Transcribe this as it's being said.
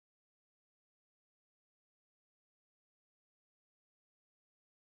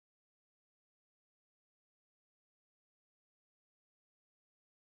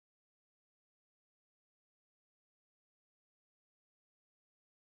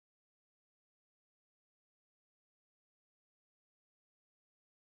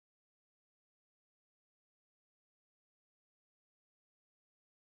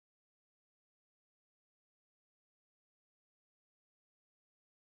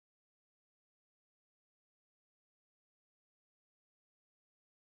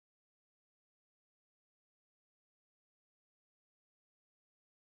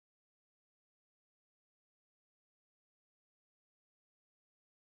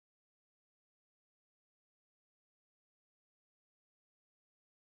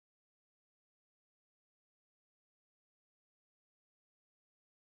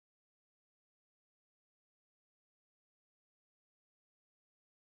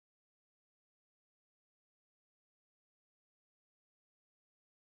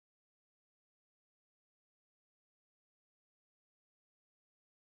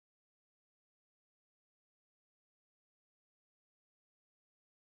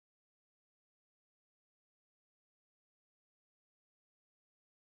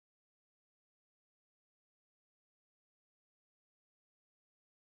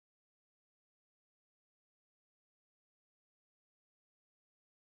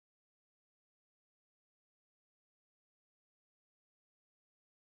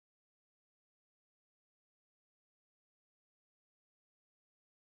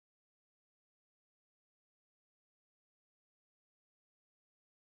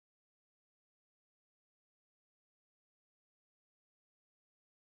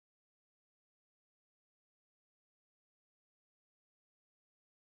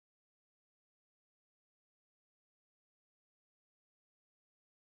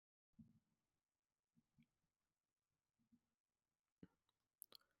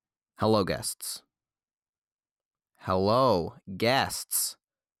Hello, guests. Hello, guests.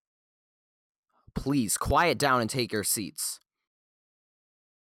 Please quiet down and take your seats.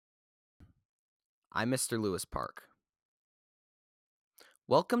 I'm Mr. Lewis Park.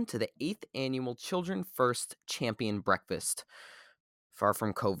 Welcome to the 8th Annual Children First Champion Breakfast. Far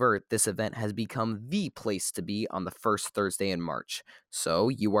from covert, this event has become the place to be on the first Thursday in March. So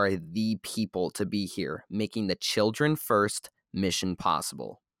you are the people to be here, making the Children First mission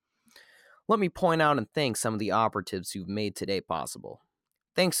possible. Let me point out and thank some of the operatives who've made today possible.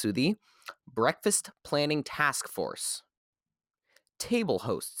 Thanks to the Breakfast Planning Task Force, table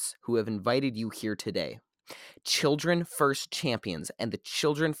hosts who have invited you here today, Children First Champions, and the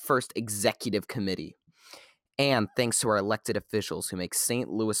Children First Executive Committee. And thanks to our elected officials who make St.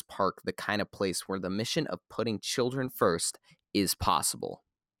 Louis Park the kind of place where the mission of putting children first is possible.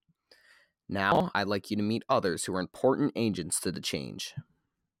 Now, I'd like you to meet others who are important agents to the change.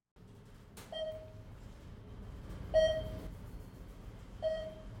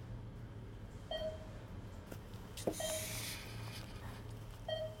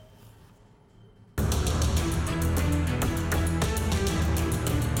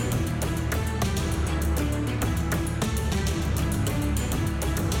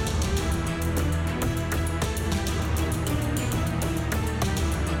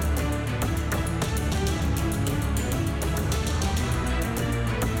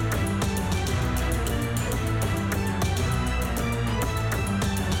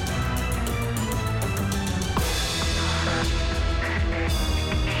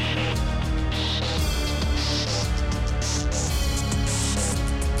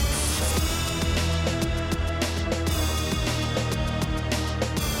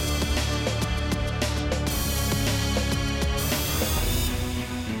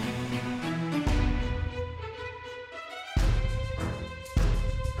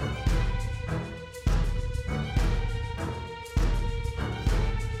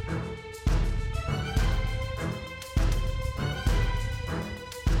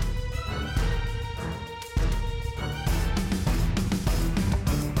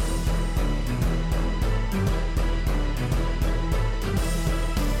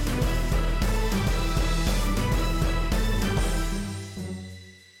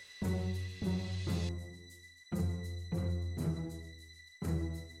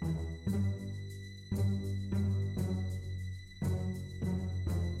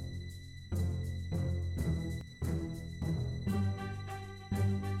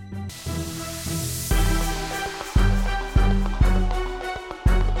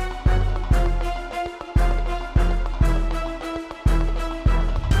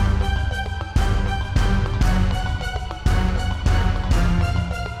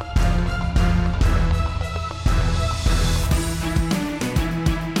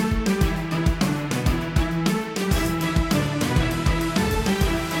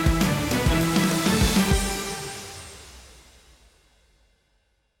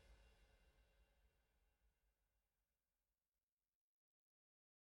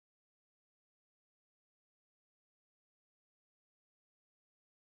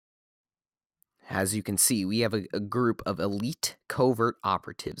 As you can see, we have a group of elite covert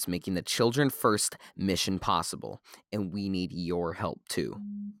operatives making the Children First mission possible, and we need your help too.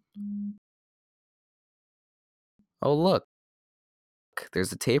 Oh, look,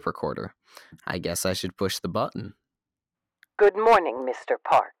 there's a tape recorder. I guess I should push the button. Good morning, Mr.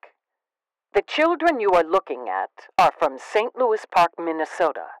 Park. The children you are looking at are from St. Louis Park,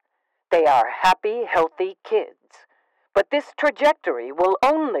 Minnesota. They are happy, healthy kids. But this trajectory will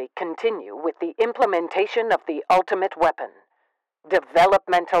only continue with the implementation of the ultimate weapon,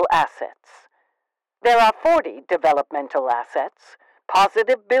 developmental assets. There are 40 developmental assets,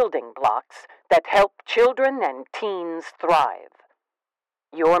 positive building blocks that help children and teens thrive.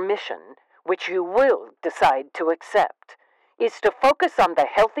 Your mission, which you will decide to accept, is to focus on the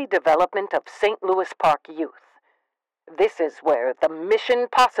healthy development of St. Louis Park youth. This is where the Mission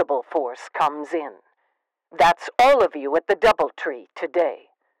Possible Force comes in. That's all of you at the Doubletree today.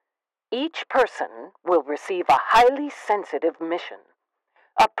 Each person will receive a highly sensitive mission,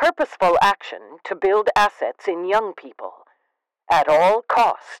 a purposeful action to build assets in young people. At all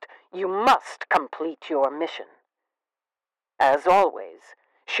cost, you must complete your mission. As always,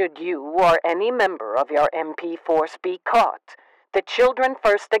 should you or any member of your MP force be caught, the Children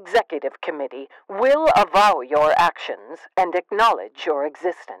First Executive Committee will avow your actions and acknowledge your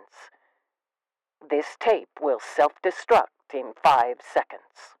existence. This tape will self-destruct in 5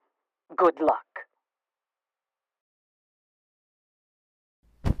 seconds. Good luck.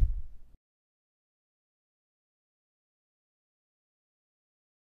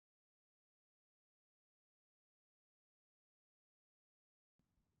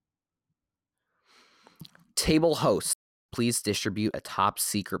 Table host, please distribute a top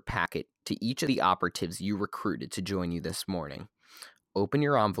secret packet to each of the operatives you recruited to join you this morning. Open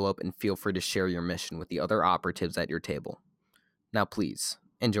your envelope and feel free to share your mission with the other operatives at your table. Now, please,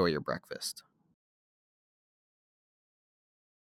 enjoy your breakfast.